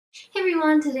Hey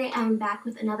everyone, today I'm back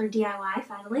with another DIY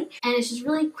finally, and it's just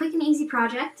really quick and easy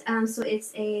project. So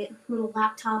it's a little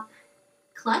laptop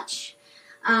clutch.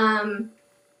 Um,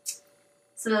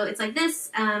 so it's like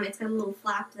this. It's got a little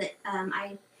flap that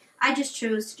I just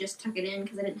chose to just tuck it in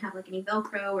because I didn't have like any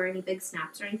Velcro or any big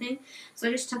snaps or anything. So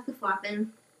I just tucked the flap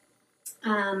in,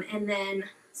 and then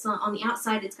so on the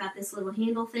outside it's got this little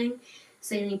handle thing.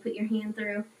 So then you put your hand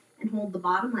through and hold the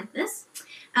bottom like this.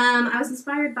 I was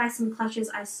inspired by some clutches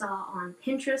I saw on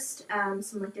Pinterest,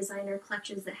 some like designer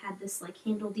clutches that had this like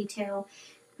handle detail.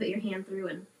 Put your hand through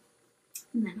and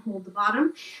then hold the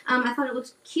bottom. I thought it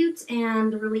looked cute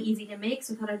and really easy to make,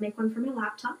 so I thought I'd make one for my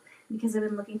laptop because I've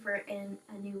been looking for a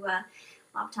new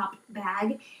laptop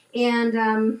bag.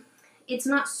 And it's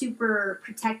not super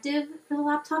protective for the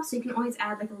laptop, so you can always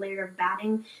add like a layer of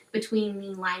batting between the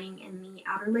lining and the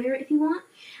outer layer if you want.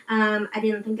 I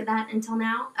didn't think of that until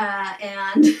now,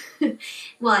 and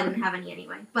well, I didn't have any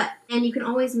anyway. And you can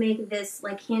always make this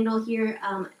like handle here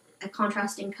a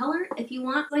contrasting color if you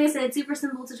want. Like I said, super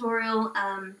simple tutorial,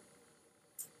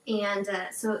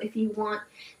 so if you want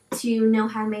to know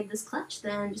how I made this clutch,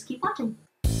 then just keep watching.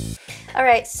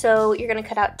 Alright, so you're going to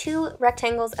cut out 2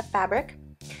 rectangles of fabric.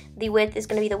 The width is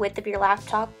going to be the width of your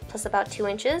laptop plus about 2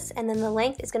 inches, and then the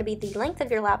length is going to be the length of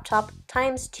your laptop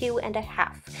times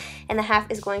 2.5, and the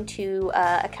half is going to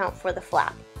account for the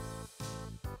flap.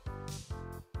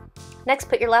 Next,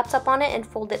 put your laptop on it and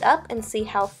fold it up and see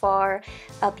how far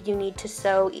up you need to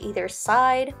sew either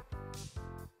side.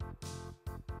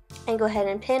 And go ahead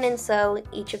and pin and sew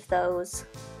each of those,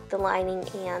 the lining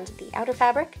and the outer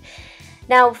fabric.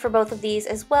 Now for both of these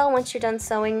as well, once you're done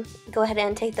sewing, go ahead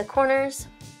and take the corners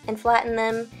and flatten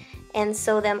them and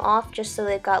sew them off just so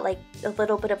they've got like a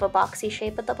little bit of a boxy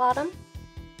shape at the bottom.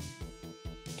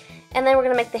 And then we're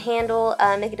going to make the handle,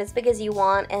 make it as big as you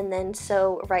want, and then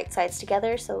sew right sides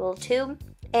together, so a little tube,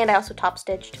 and I also top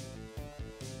stitched.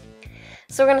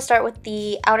 So we're going to start with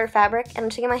the outer fabric, and I'm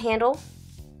taking my handle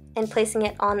and placing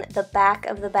it on the back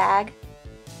of the bag.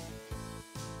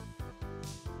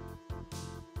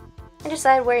 And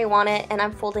decide where you want it, and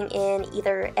I'm folding in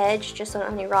either edge, just so I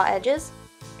don't have any raw edges,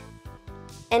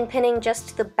 and pinning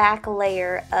just the back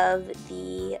layer of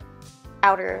the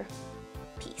outer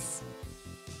piece.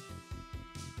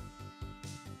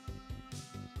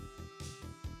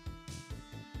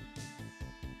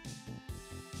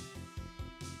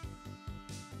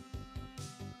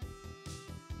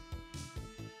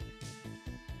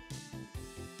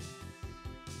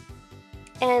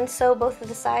 And sew both of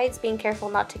the sides, being careful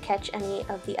not to catch any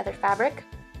of the other fabric.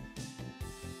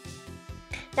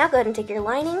 Now go ahead and take your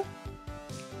lining,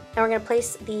 and we're going to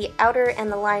place the outer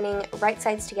and the lining right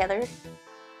sides together.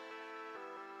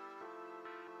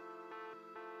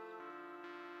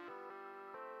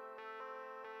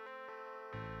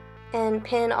 And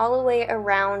pin all the way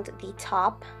around the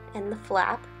top and the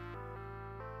flap.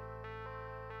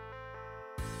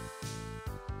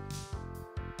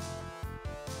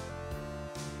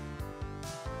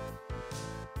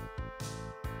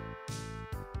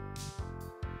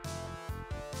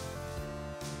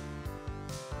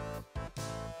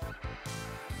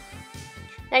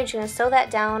 Now you're just going to sew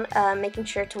that down, making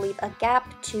sure to leave a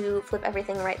gap to flip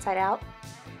everything right side out.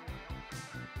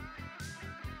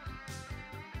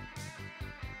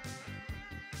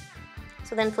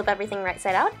 So then flip everything right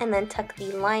side out and then tuck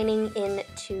the lining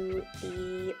into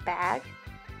the bag.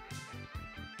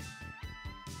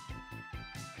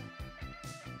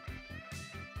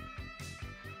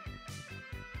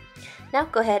 Now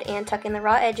go ahead and tuck in the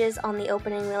raw edges on the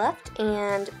opening we left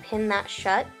and pin that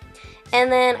shut. And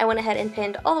then I went ahead and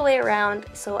pinned all the way around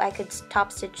so I could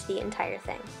top stitch the entire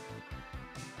thing.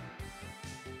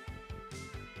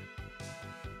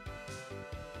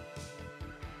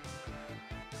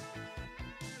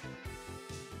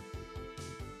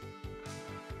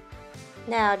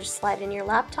 Now just slide in your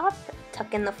laptop,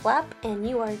 tuck in the flap, and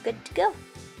you are good to go.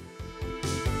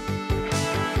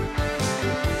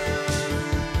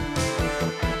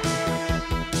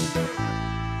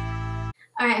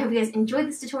 Alright, I hope you guys enjoyed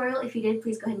this tutorial. If you did,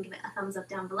 please go ahead and give it a thumbs up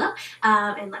down below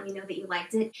and let me know that you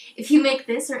liked it. If you make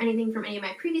this or anything from any of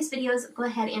my previous videos, go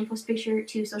ahead and post a picture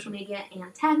to social media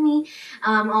and tag me.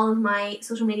 All of my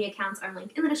social media accounts are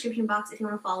linked in the description box if you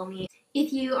want to follow me.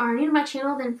 If you are new to my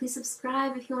channel, then please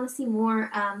subscribe if you want to see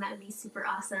more. That would be super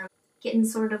awesome. Getting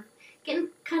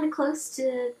kind of close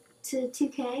to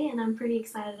 2K, and I'm pretty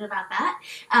excited about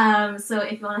that. So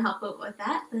if you want to help out with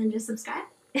that, then just subscribe.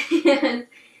 And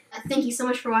thank you so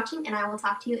much for watching, and I will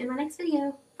talk to you in my next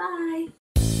video. Bye!